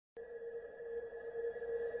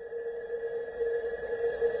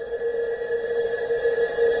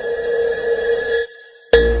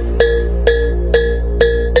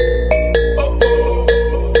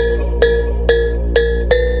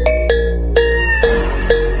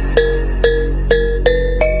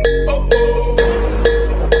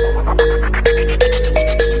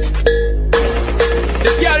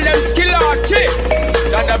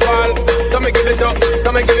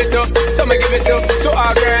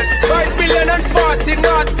chillin' and party,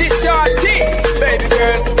 naughty, shorty. Baby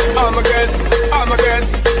girl, all my girls, all my girls,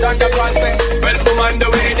 stand up and sing. Well, come on the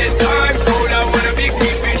way this time, cool, I wanna be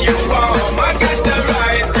keeping you warm. I got the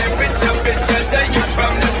right temperature, bitch, shelter you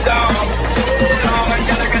from the storm. Come on,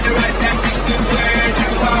 girl, I got the right temperature to where you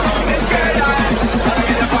are. This girl, I'll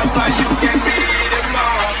get a papa, you can be the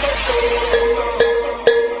mom.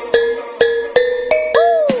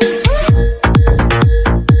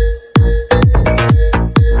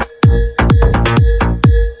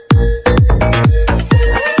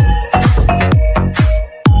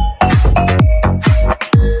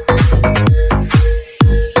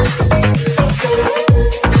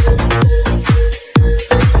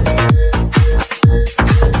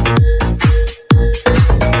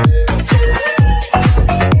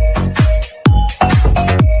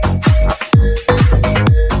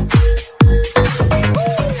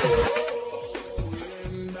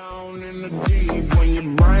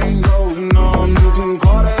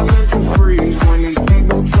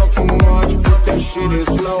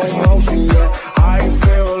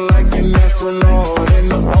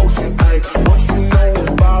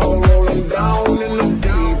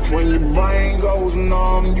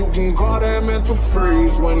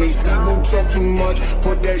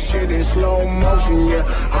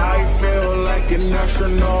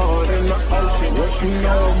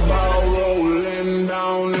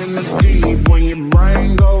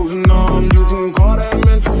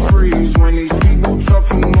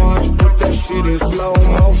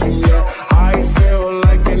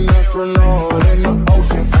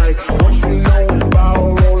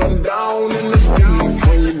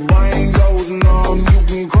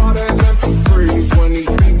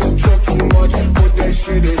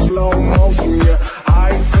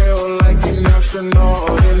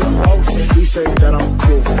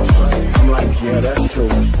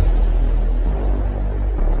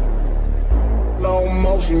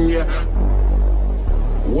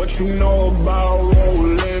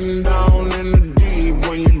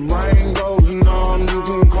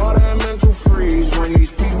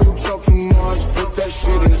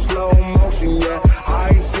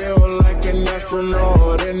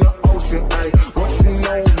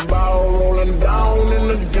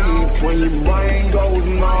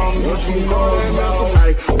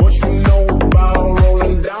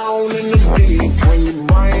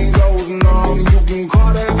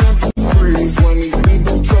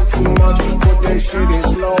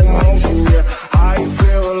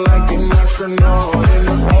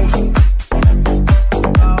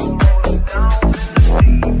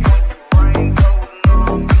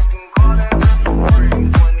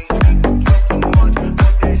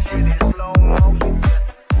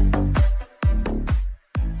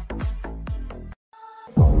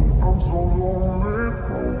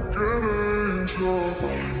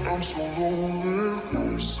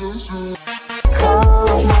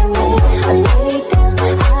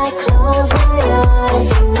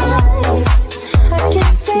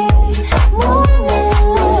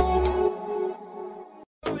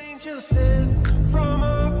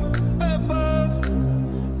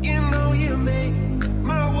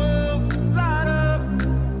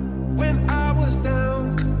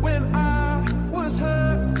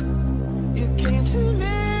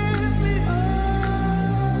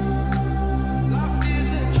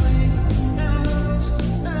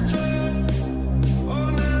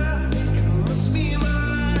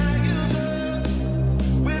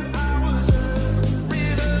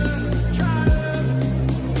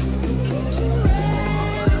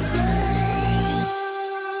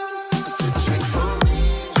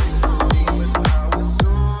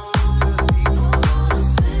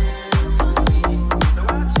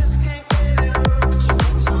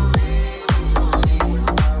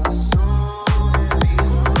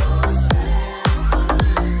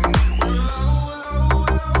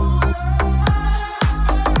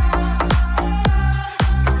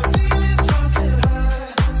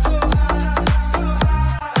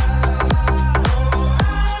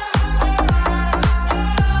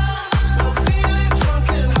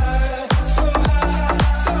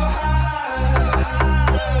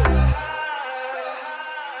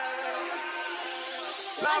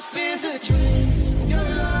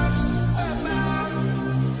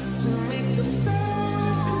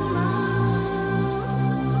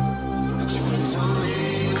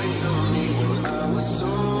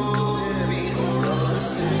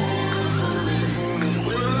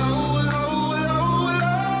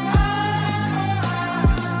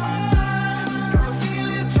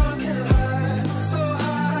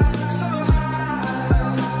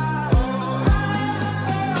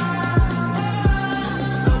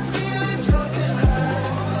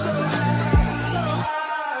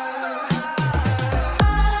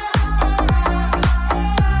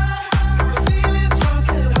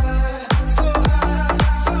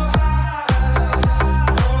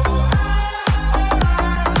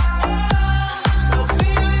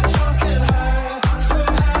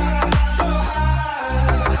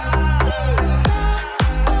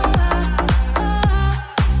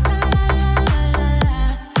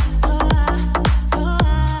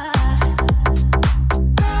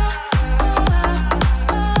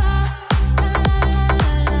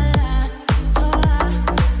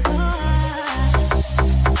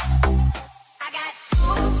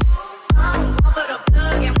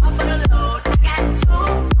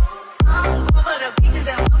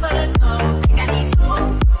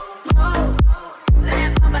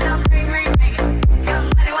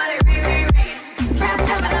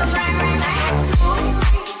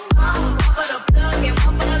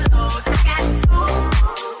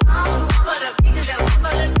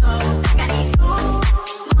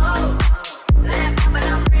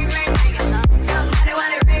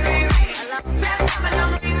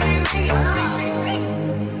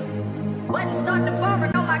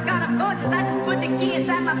 the key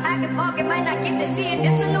inside my pocket, pocket might not get to see it.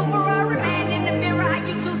 This a new Ferrari, man in the mirror. How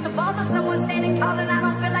you choose to bother someone standing calling? I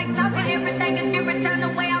don't feel like talking. Everything is in return the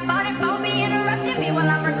way I bought it. Phone be interrupting me while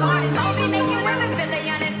I'm recording. Phone be making women feel a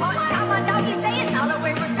unimportant. How my doggy say it's all the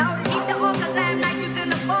way retarded. Keep the home 'cause I'm not using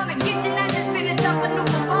the form. And kitchen I just finished up a new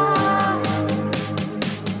perform.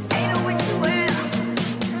 Ain't no wish you well.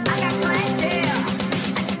 I got clientele.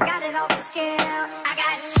 I just got it off the scale. I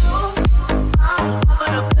got two phones, one for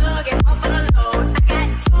the plug and one for the load. I got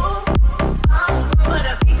two phones, one for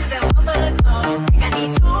the pictures and one for the code. I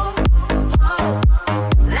need two more.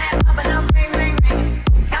 Light popping up, ring, ring, ring.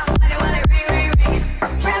 Got money while it ring, ring, ring.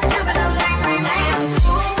 Trap jumping up, ring, ring, ring.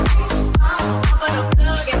 Two phones, one for the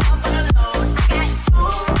plug and one for the load. I got two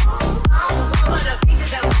phones, one for the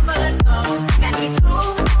pictures and one for the code. I need two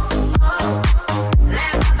more.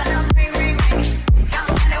 Light popping up, ring, ring, ring. Got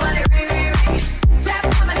money while it ring, ring, ring. Trap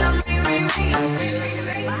jumping up, ring, ring, ring. Ring, ring,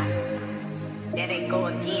 ring. There they go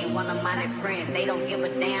again, one of my friends. They don't give a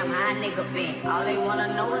damn how a nigga been. All they wanna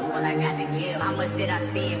know is what I got to give. How much did I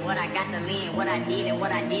spend? What I got to lend? What I did and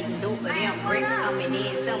what I didn't do for them. Bricks coming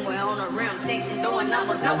in somewhere on the rim section, doing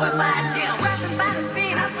numbers nowhere by a gym. Rapping by the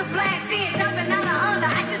spin, I'm supplying 10, jumping out of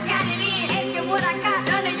under. I just got it in. Asking what I got,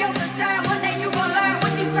 none of your concern. One day you gon' learn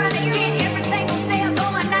what you trying to get. Everything on sale,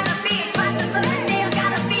 going out of bid. Sponsors of the jail,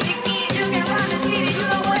 gotta feed the kids. You can run the city, you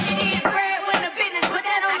know what it is. Bread when the business, put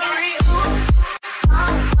that on the real.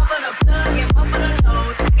 One for the plug and one for the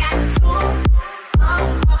load. I got two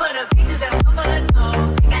phones, one for the pictures and one for the code.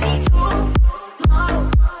 I need two more.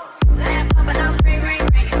 Lamp popping up, ring, ring,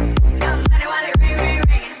 ring. Got money while it ring, ring,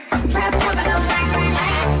 ring. Trap jumping up, ring, ring,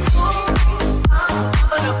 ring. Two phones, one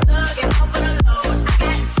for the plug and one for the load. I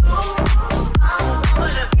got two phones, one for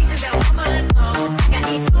the pictures and one for the code. I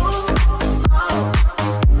need two more.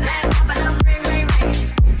 Lamp popping up, ring, ring, ring.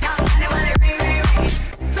 Got money while it ring, ring, ring.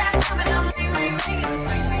 Trap jumping up, ring, ring, ring.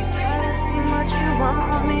 Telling what you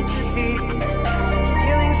want me to be,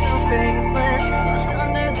 feeling so faithless, lost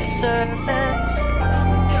under the surface.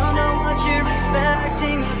 Don't know what you're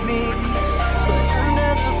expecting of me, put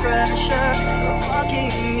under the pressure of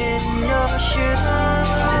walking in your shoes.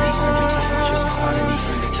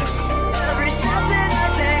 Every step that I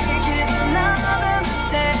take is another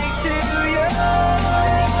mistake to you.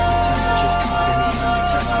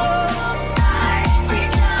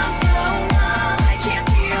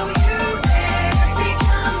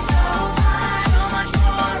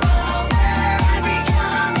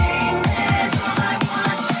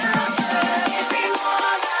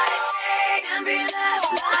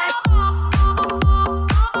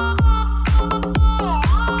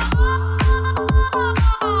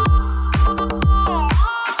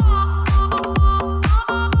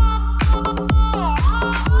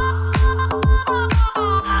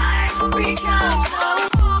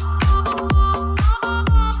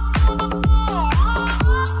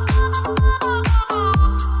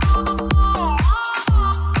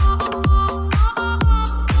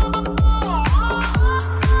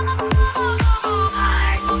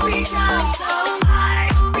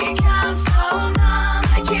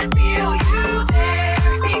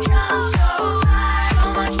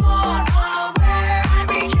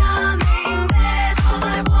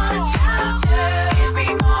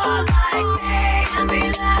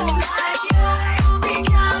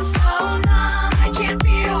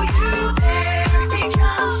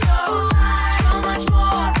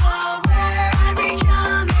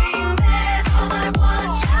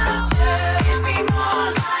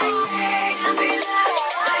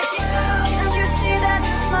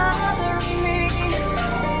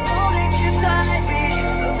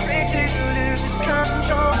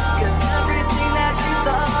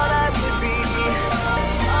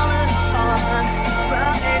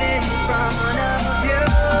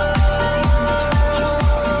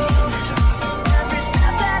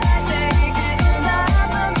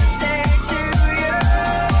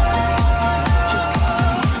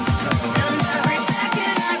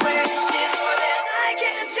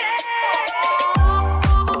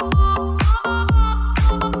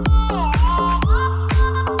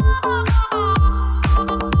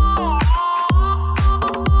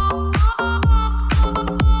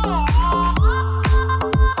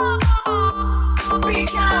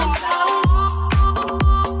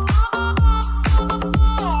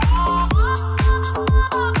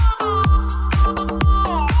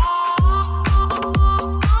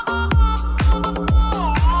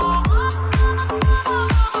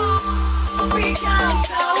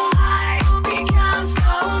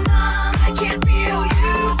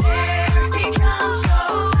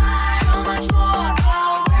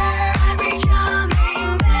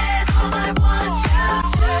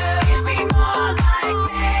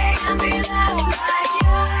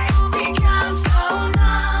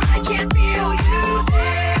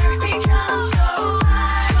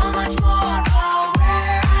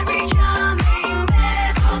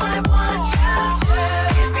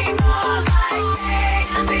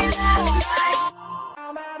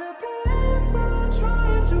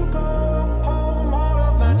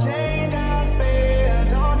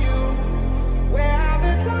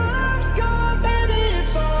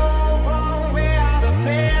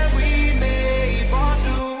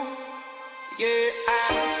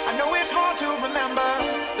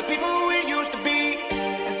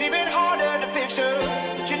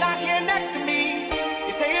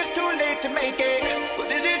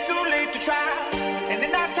 tried, and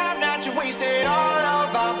in our time that you wasted, all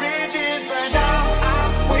of our bridges burned down.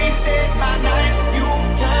 I wasted my nights, you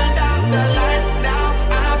turned out the lights. Now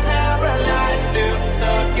I'm paralyzed, still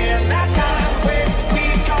stuck in that time when we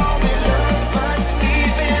called it love, but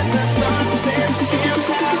even the sun sets in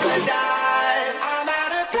paradise. I'm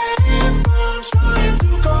out of payphone trying to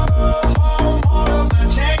go home. All of my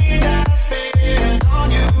change I spent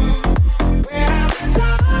on you. Where have the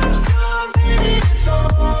times gone, baby? It's so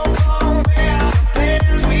long. Where are the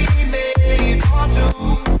plans we made for two?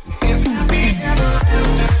 If happy ever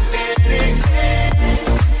after didn't exist,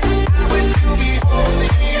 I wish to be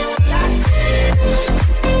holding you like this.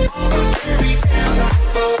 All those fairy tales are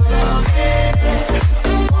full of it.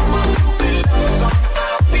 One more stupid love song,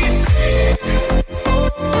 I'll be sick. Oh,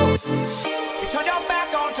 you turned your back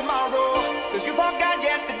on tomorrow, 'cause you forgot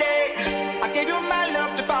yesterday. I gave you my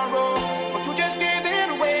love to borrow, but you just gave it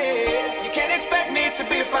away. You can't expect me to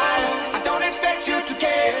be fine, I don't expect you to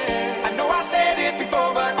care. I know I said it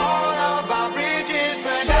before, but all of our bridges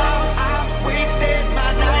burned down. I wasted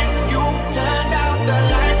my nights, you turned out the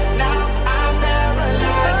lights. Now I'm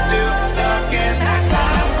paralyzed, still stuck in that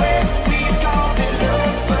time where we called it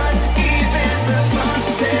love, but even the sun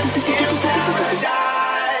sets in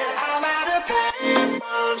paradise. I'm out of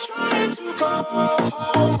payphone trying to go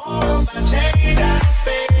home. All of my change I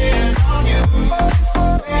spent on you.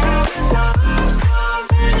 Where have the times gone,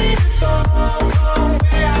 baby? It's so long.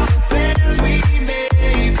 Where are the plans we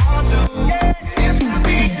made for two? If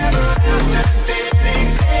happy ever after didn't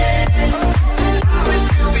exist, I wish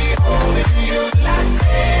to be holding you like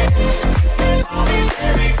this. All these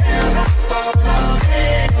fairy tales are full of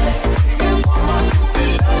it. One more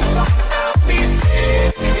stupid love song, I'll be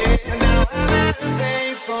sick. Now I'm at the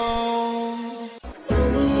payphone.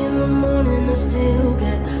 Early in the morning, I still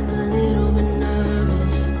get a little bit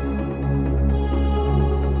nervous.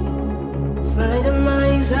 Fighting my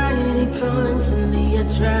anxiety constantly, I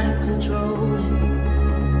try to control it.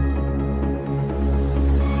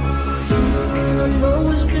 And I know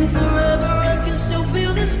it's been forever, I can still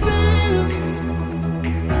feel the spin.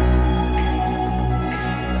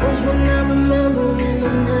 Cause when I remember it,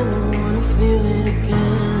 I never wanna feel it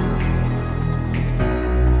again.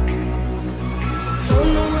 Don't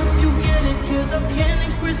know if you get it, 'cause I can't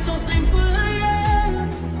express how thankful I am.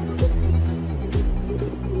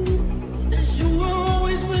 That you were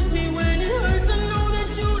always with me when it hurts, I know that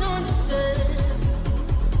you'd understand.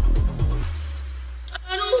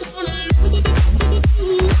 I don't wanna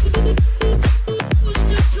lose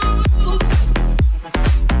control.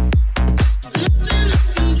 Nothing I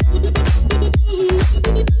can do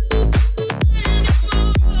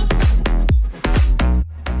anymore.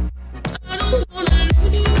 I don't wanna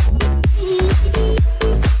lose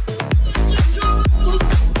control.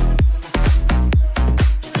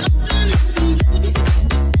 Nothing I can do anymore.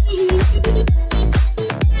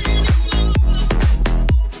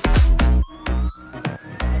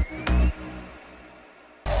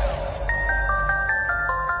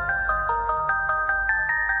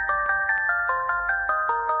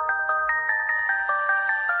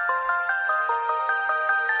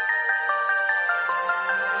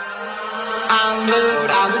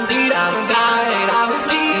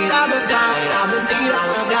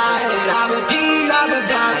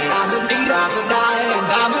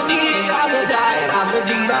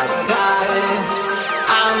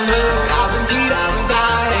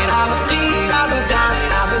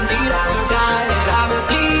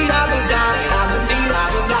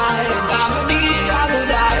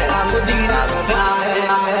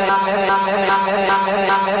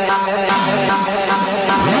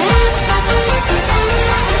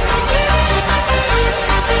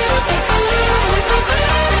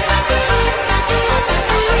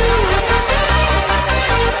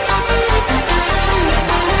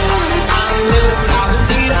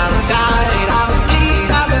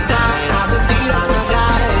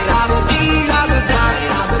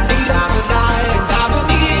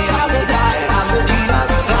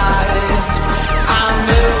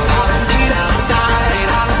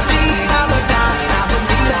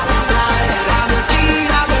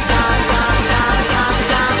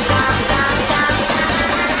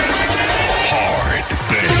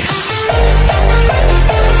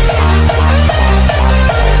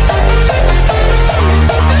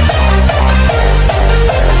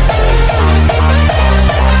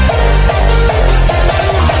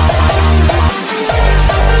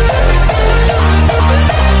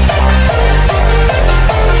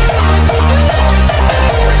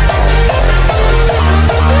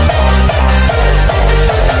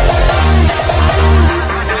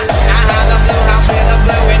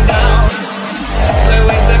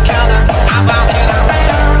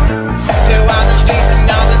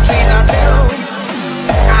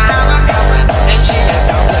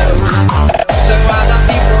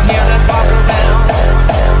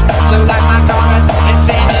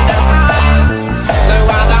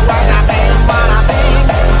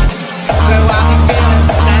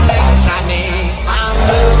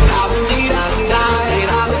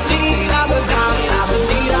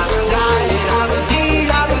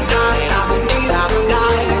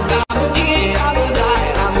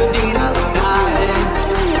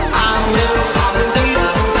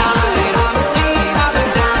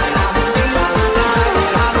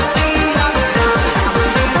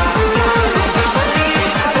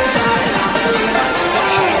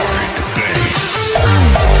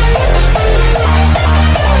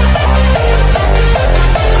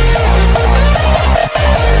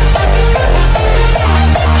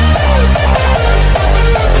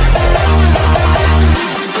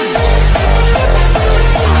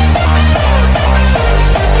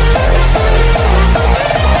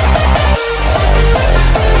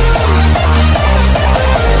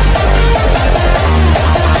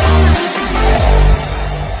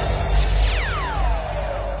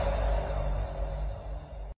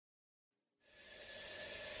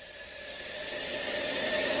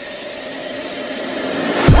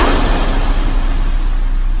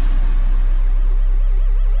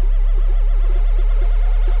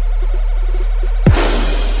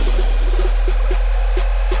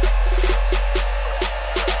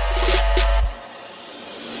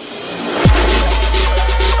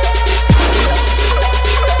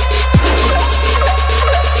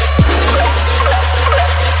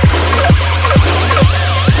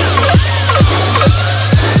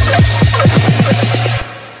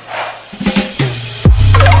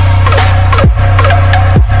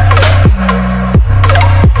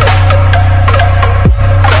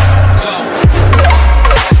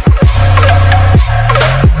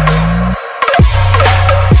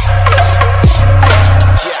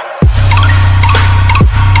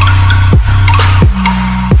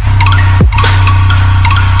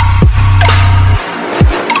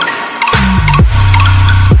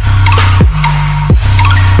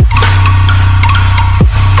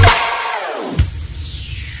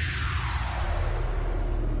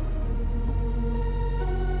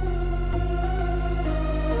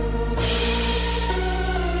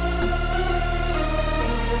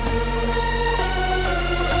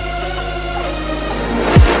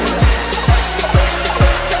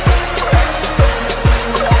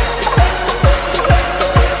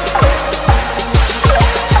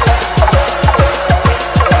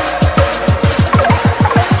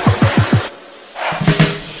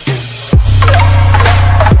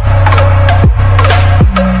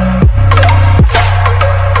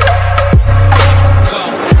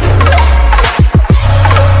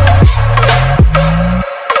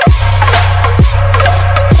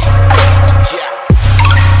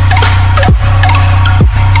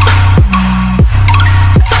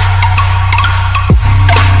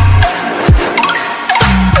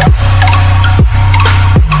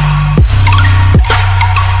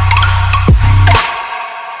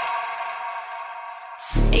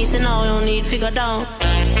 go down.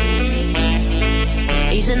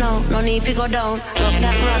 Easy now, no need to go down. Rock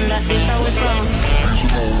that run, that is how it's wrong.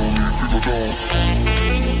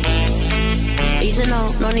 Easy now,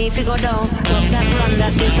 no need to go down. Rock that run,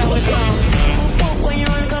 that is how it's wrong. When you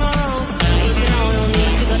run, come around. Easy now, no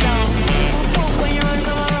need to go down. When you run,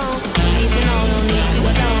 come around. Easy now, no need to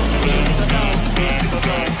go down.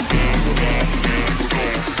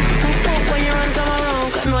 When you run, come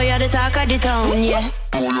around. Cause know you're the talk of the town, yeah.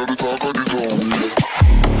 When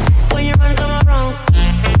you run, come around.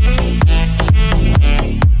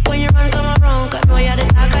 When you run, come around. Cause know you're the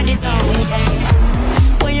talk of the town, yeah.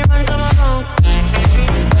 When you run, come around.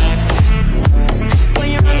 When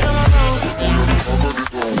you run, come around.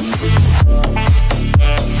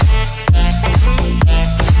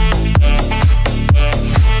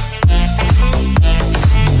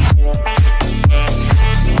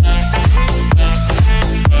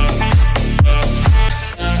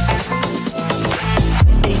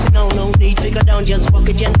 Just walk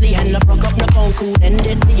it gently and not rock up no bone. Cool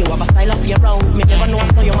ended, you have a style of your own. Me never know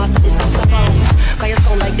what's going on, master this saxophone. Cause you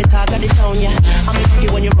sound like the talk of the town, yeah. I make you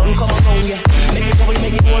when you run, come around, yeah. Make me trouble,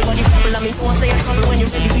 make me whole body bubble. I mean, no one say it's trouble when you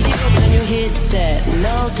ready for the trouble. And you hit that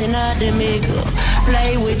note in the maker.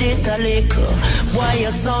 Play with it a liquor. Why you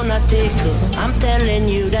sound a tickle? I'm telling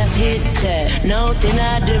you that hit that note in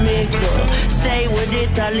the maker. Stay with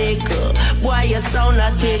it a liquor. Why you sound a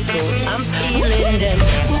tickle? I'm feeling them.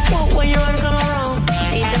 When you run, come around.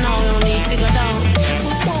 Easy now, you don't need to go down.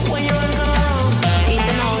 When you run, come around.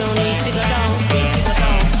 Easy now, you don't need to go down.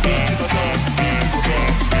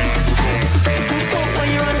 When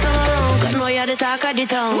you run, come around. Cause know you're the talk of the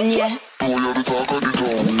town, yeah. When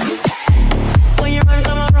you run,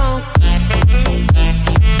 come around.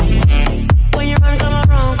 When you run, come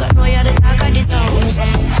around. Cause know you're the talk of the town,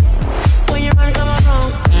 yeah. When you run, come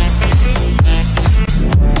around.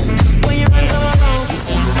 When you run, come around.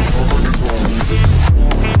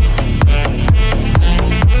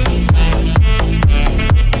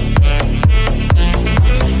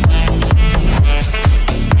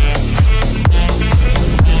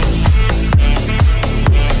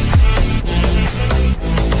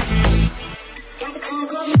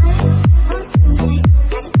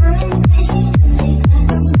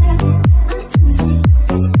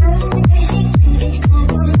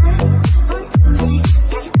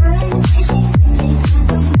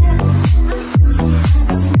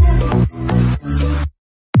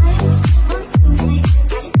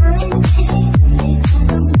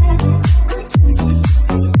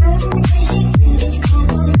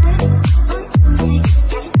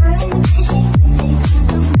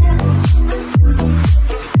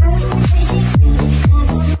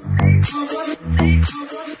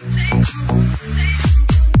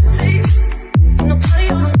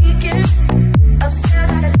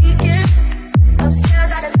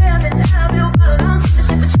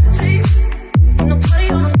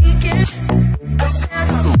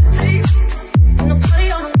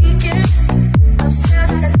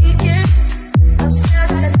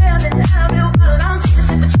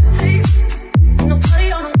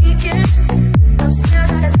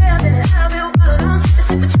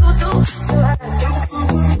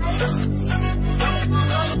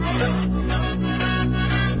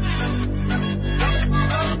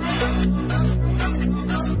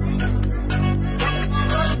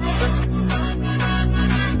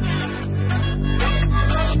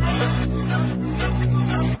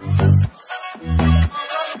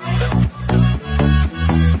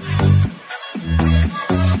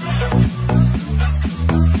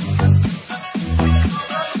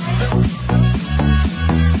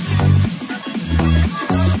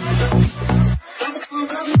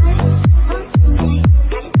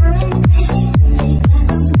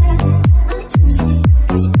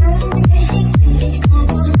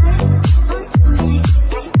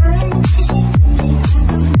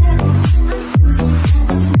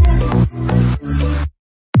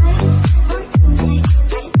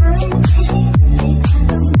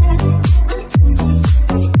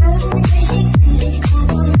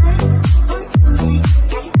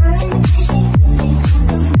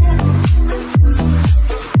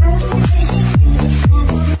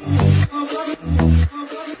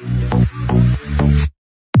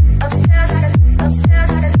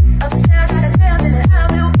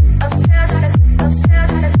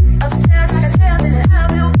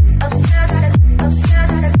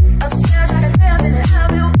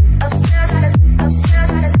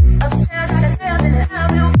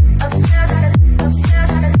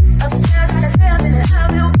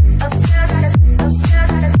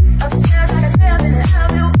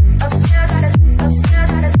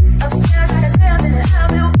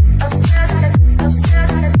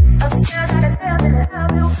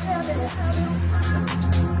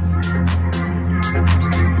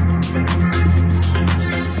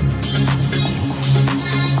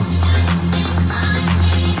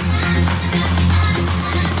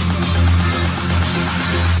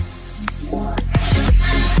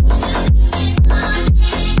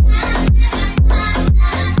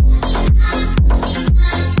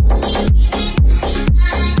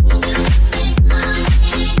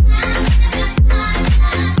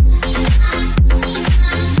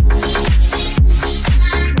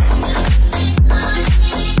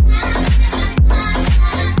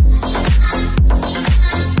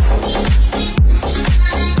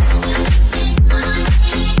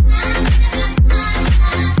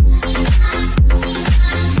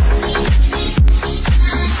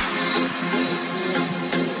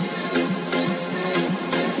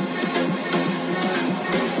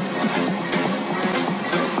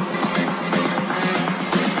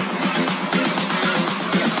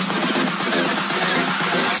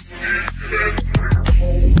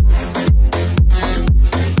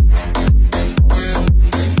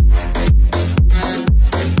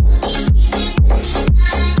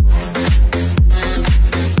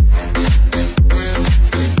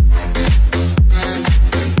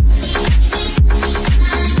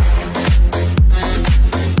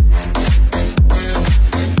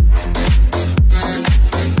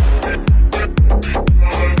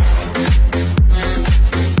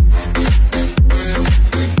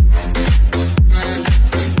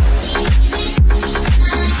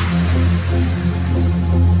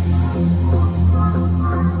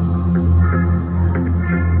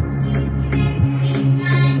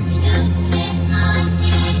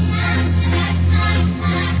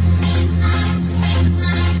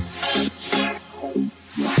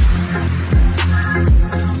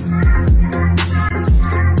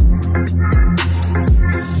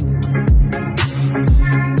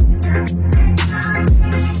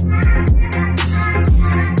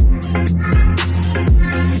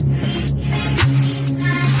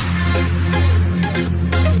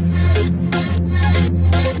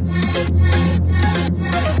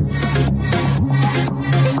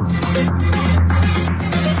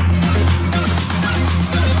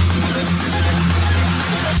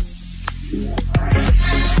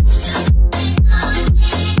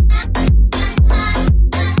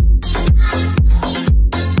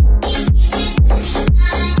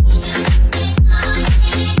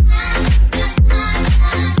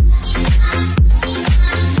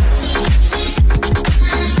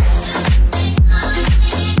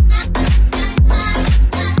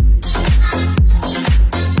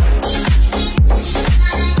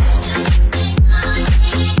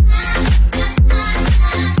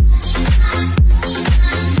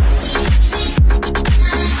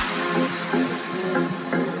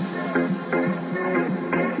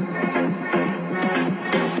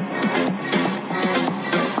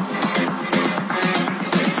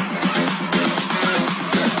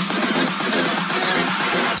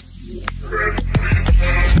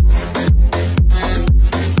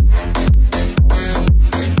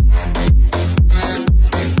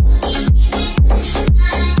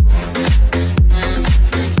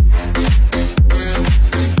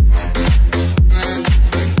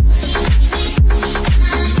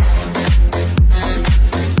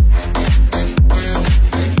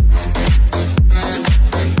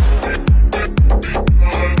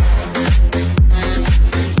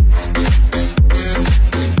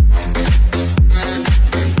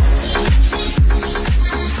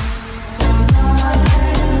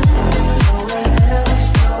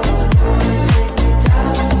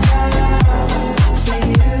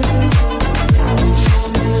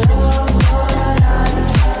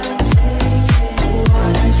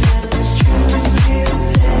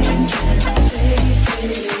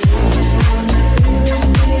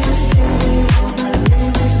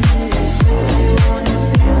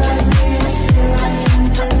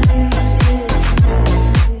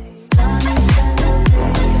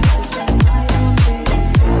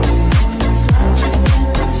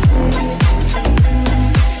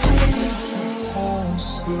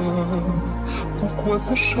 Pourquoi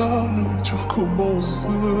s'acharner, tu recommences?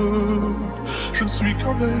 Je ne suis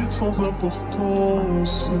qu'un être sans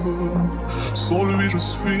importance. Sans lui je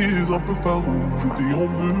suis un peu paro. Je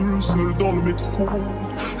déambule seul dans le métro,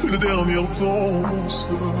 une dernière danse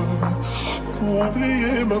pour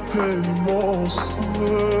oublier ma peine immense.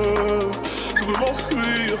 Je veux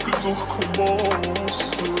m'enfuir, que tout recommence.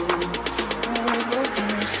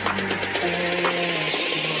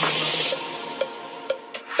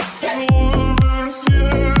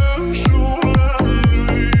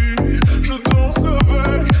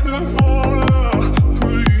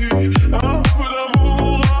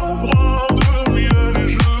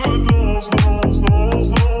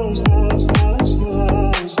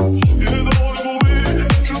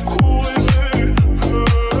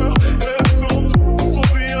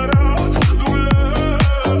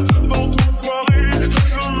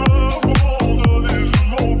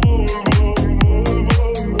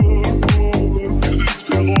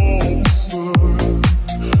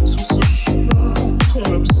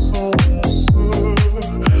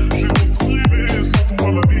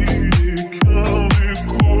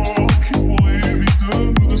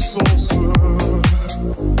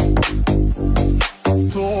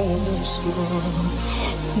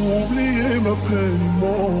 Pour oublier ma peine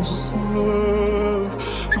immense,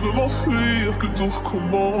 je veux m'enfuir, que tout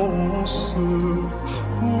recommence.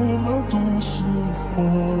 Oh ma douce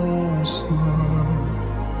souffrance,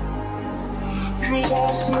 je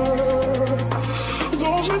pensais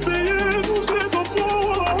dont j'ai payé toutes les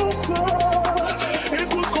offenses.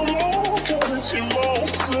 Écoute comment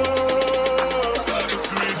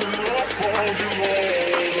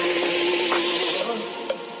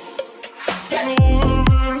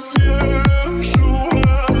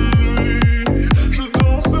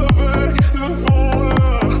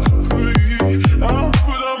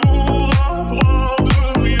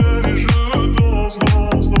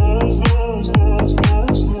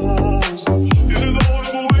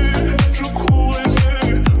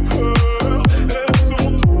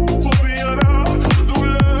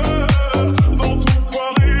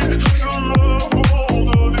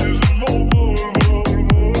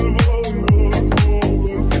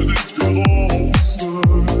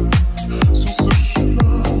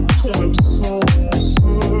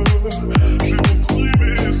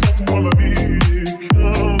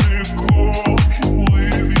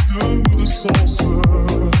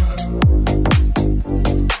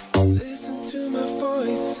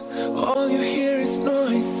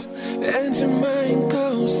and your mind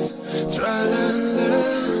goes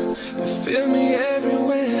tra-la-la. You feel me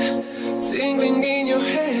everywhere, tingling in your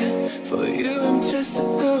hair. For you I'm just a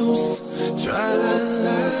ghost,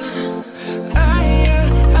 tra-la-la.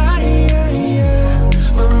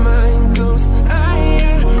 My mind goes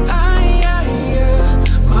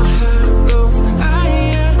my heart goes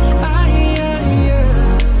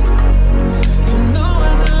you know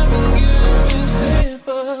I'm loving you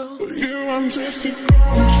invincible. For you I'm just a ghost.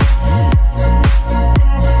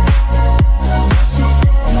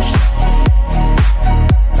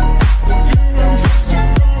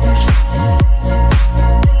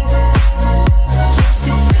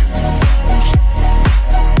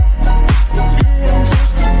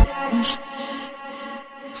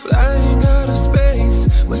 Flying out of space,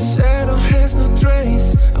 my shadow has no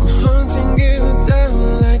trace. I'm hunting you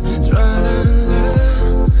down like tra-la-la.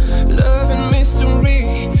 Love and mystery,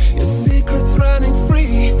 your secrets running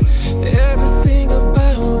free.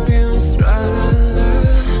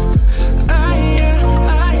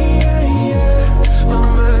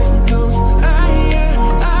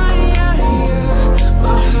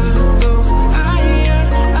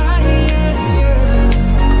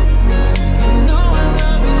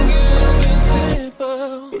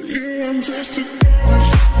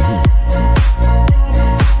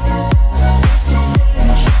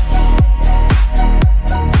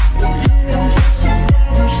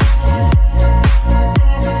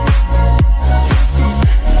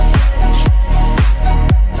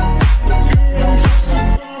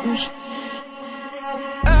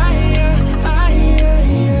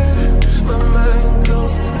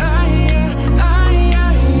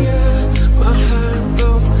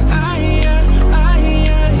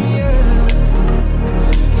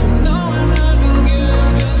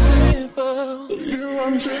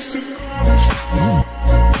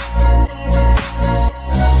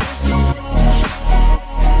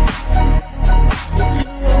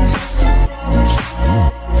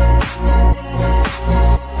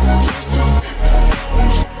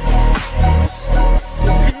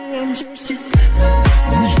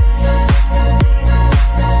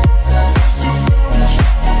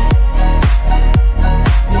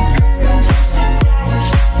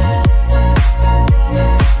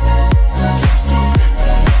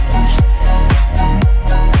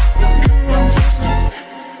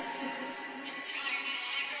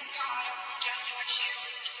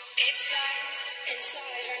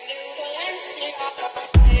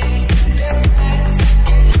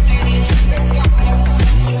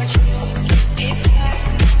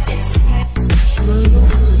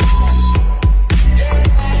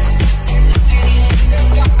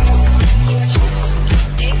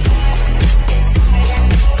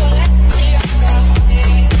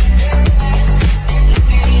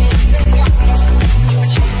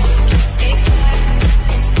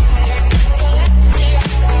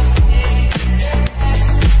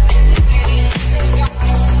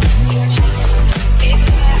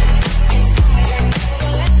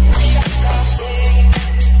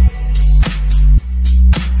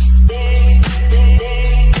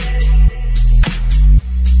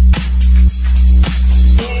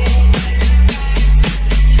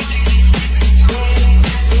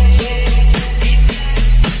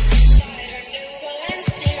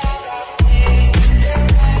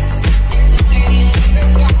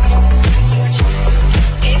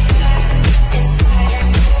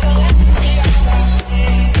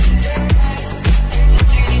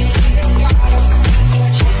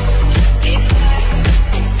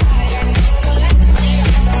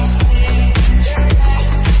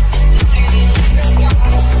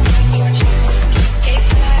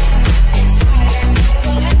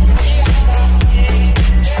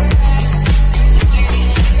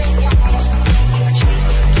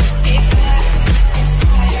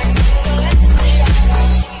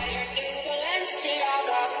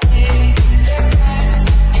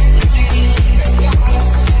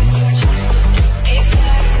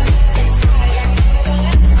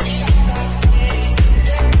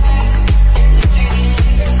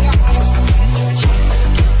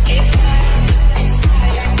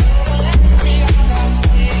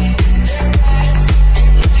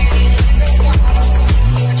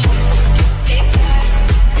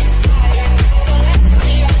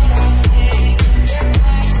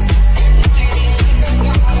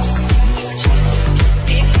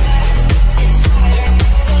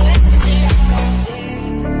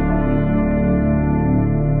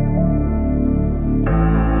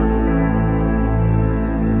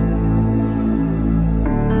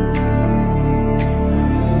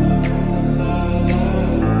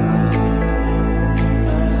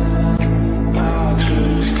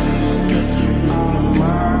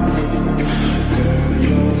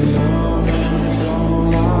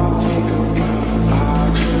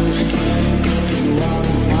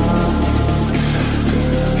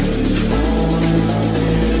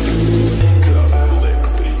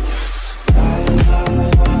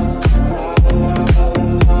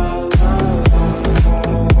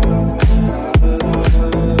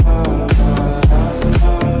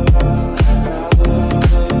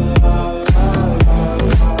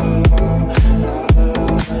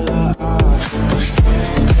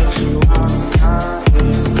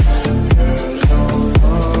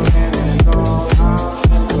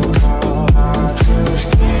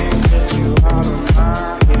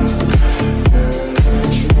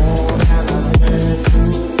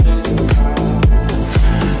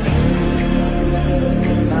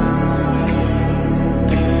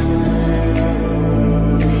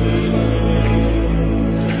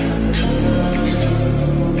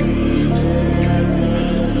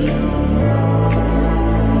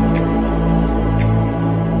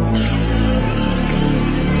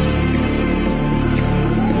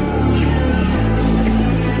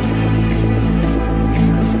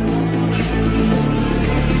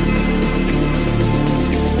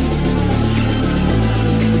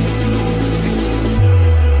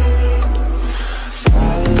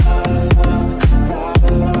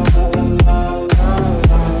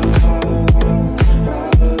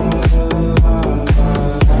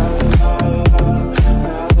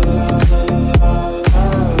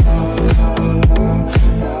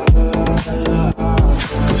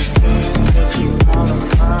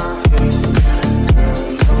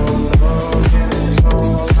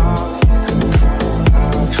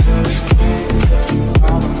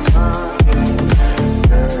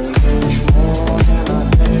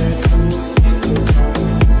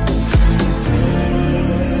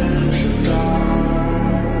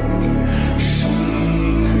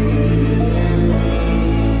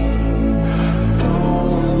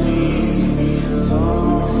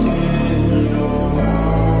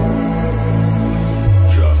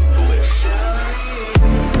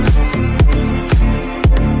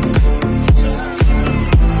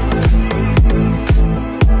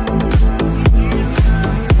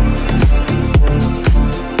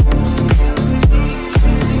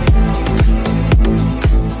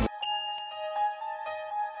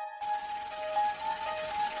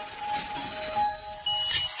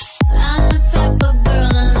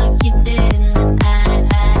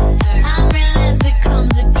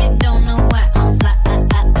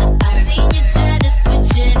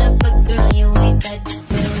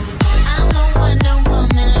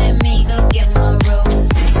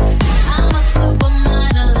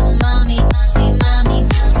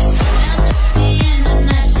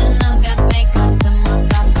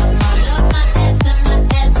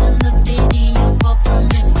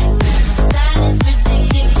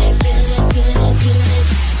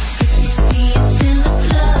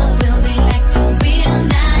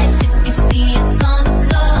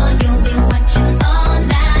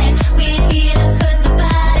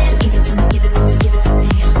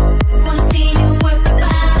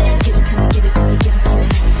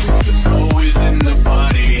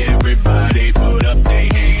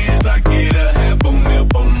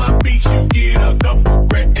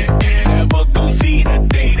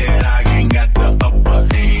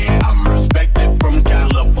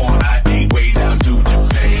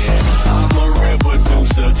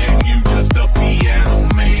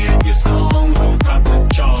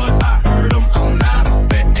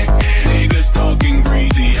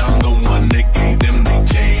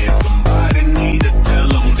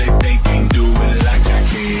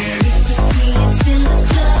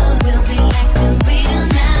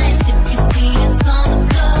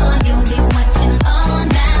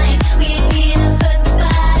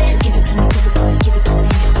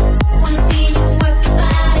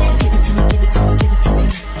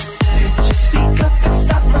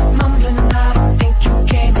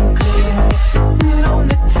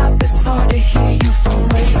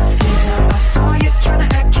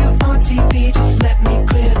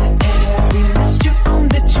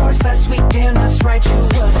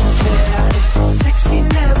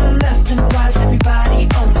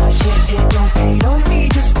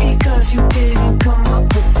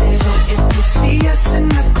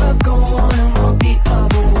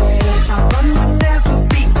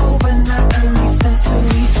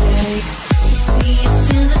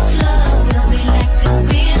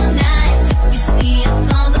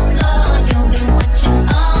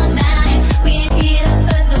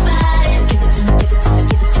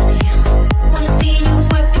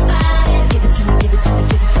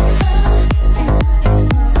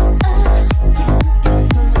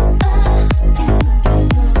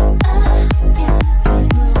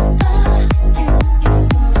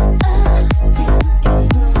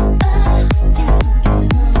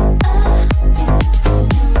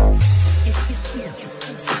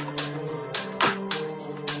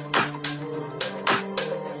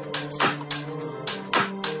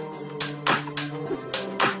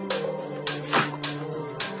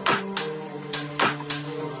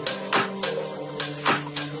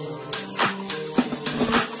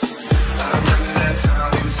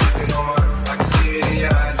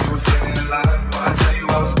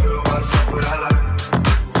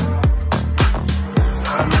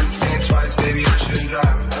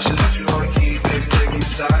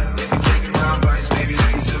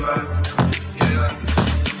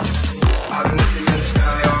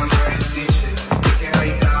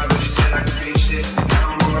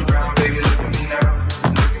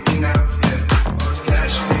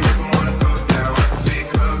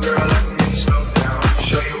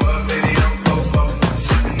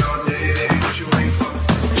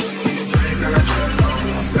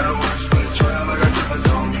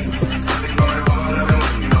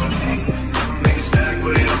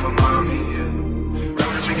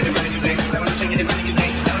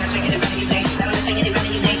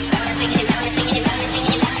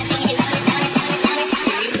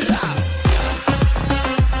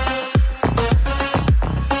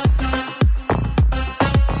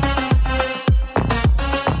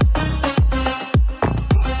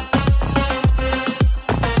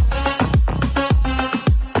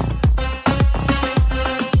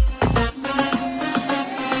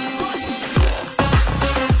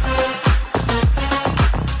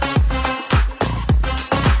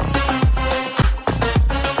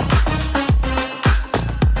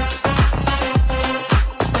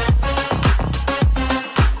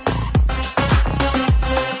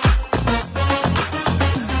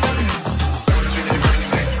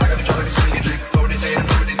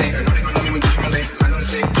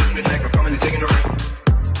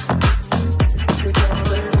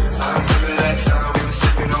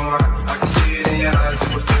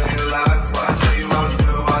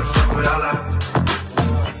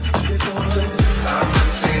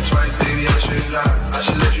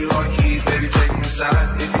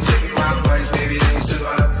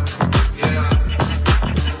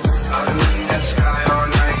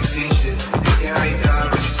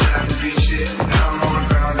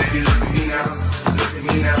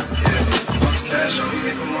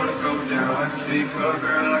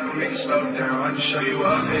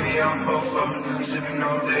 for? You sipping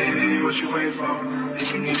all day, baby, what you wait for?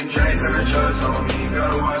 If you need a drink, I got drugs on me.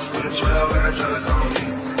 Gotta watch for the 12, I got drugs on me.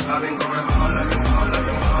 I've been going hard, I've been hard, I've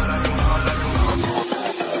been hard, I've been hard, I've been hard.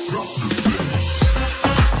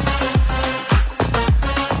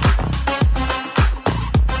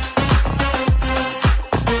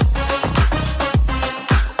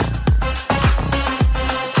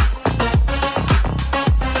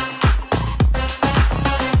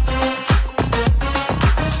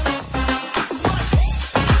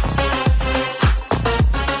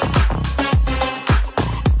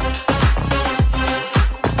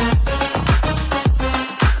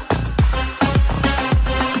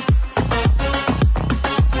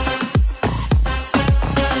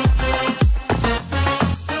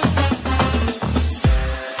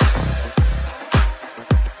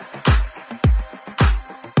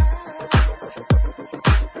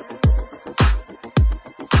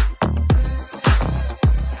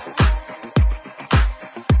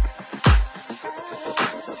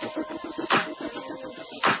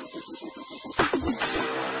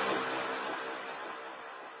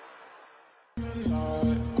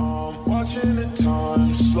 Watching the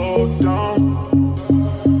time slow down.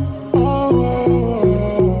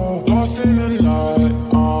 Oh, lost in the night.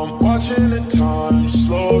 I'm watching the time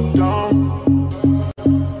slow down.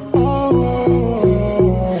 Oh,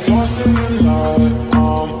 lost in the night.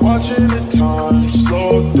 I'm watching the time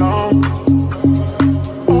slow down.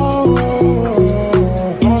 Oh,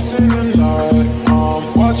 lost in the night.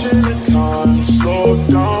 I'm watching the time slow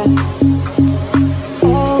down.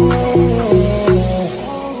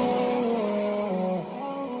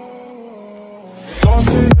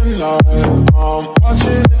 Lost in the night, I'm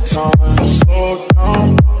watching the time slow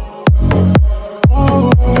down. Oh,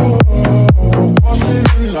 lost in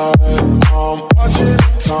the night, I'm watching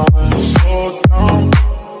the time slow down.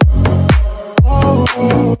 Oh,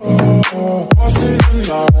 lost in the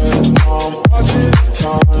night, I'm watching the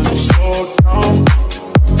time slow down.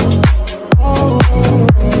 Oh,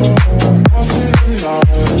 lost in the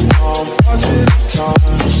night, I'm watching the time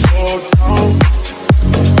slow down.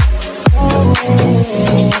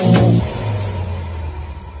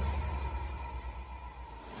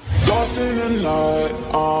 Lost in the night,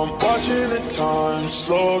 I'm watching the time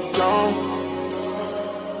slow down.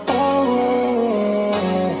 Oh,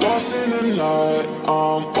 lost in the night,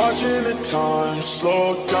 I'm watching the time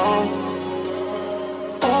slow down.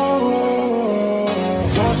 Oh,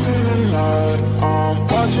 lost in the night, I'm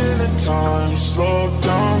watching the time slow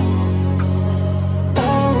down.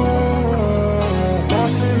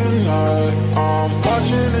 Lost in the night, I'm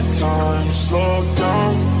watching the time slow down.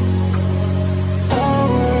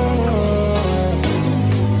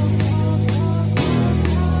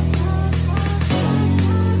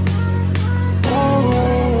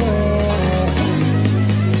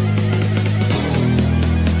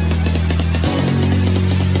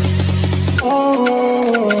 Lost in the night, I'm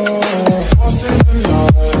watching the time slow down. Lost in the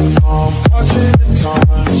night, I'm watching the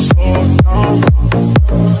time slow down.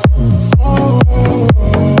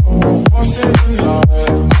 Lost in the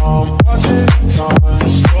night, I'm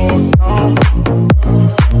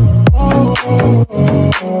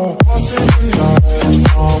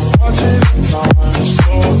watching the time slow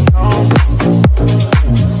down.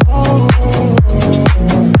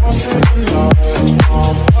 Lost in the night,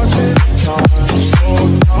 I'm watching the time slow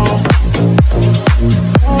down.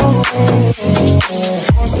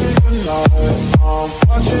 Lost in the night, I'm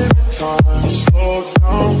watching the time slow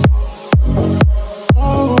down.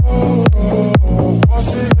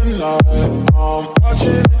 Lost in the night, I'm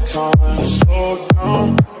watching the time slow down.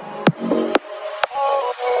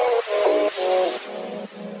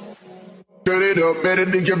 Turn it up, better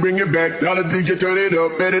DJ bring it back. Tell the DJ turn it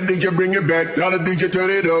up, better DJ bring it back. Tell the DJ turn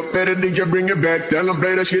it up, better DJ bring it back. Tell them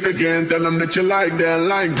play that shit again, tell them that you like that.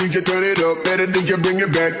 Like DJ turn it up, better DJ bring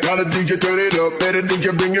it back. Tell the DJ turn it up, better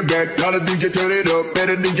DJ bring it back. Tell the DJ turn it up,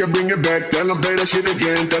 better DJ bring it back. Tell them play that shit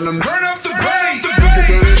again, tell them turn up the bass. DJ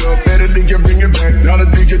turn it up, better DJ bring it back. Tell the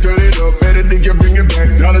DJ turn it up, better DJ bring it back.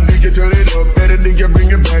 Tell the DJ turn it up, better DJ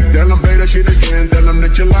bring it back. Tell them play that shit again, tell them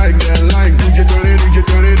that you like that. Like DJ turn it, DJ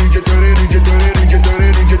turn it, DJ turn it, DJ turn it, DJ turn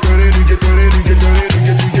it, DJ turn it, DJ turn it, DJ turn it, DJ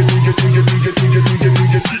DJ DJ DJ DJ DJ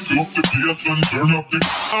DJ DJ up the PS and turn up the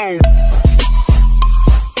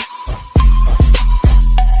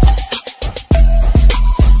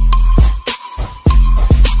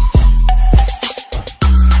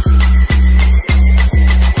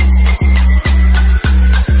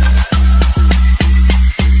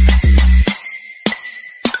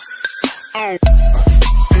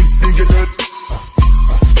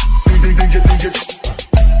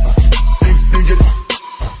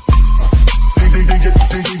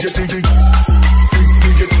DJ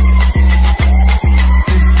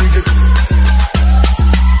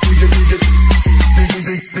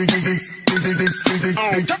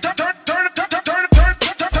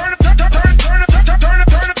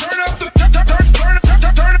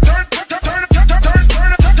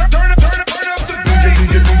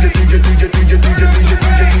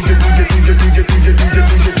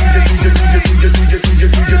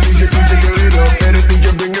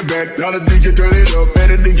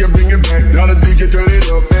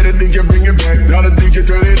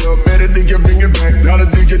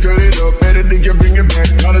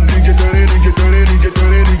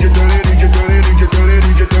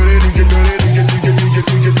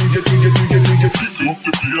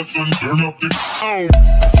your son, turn up the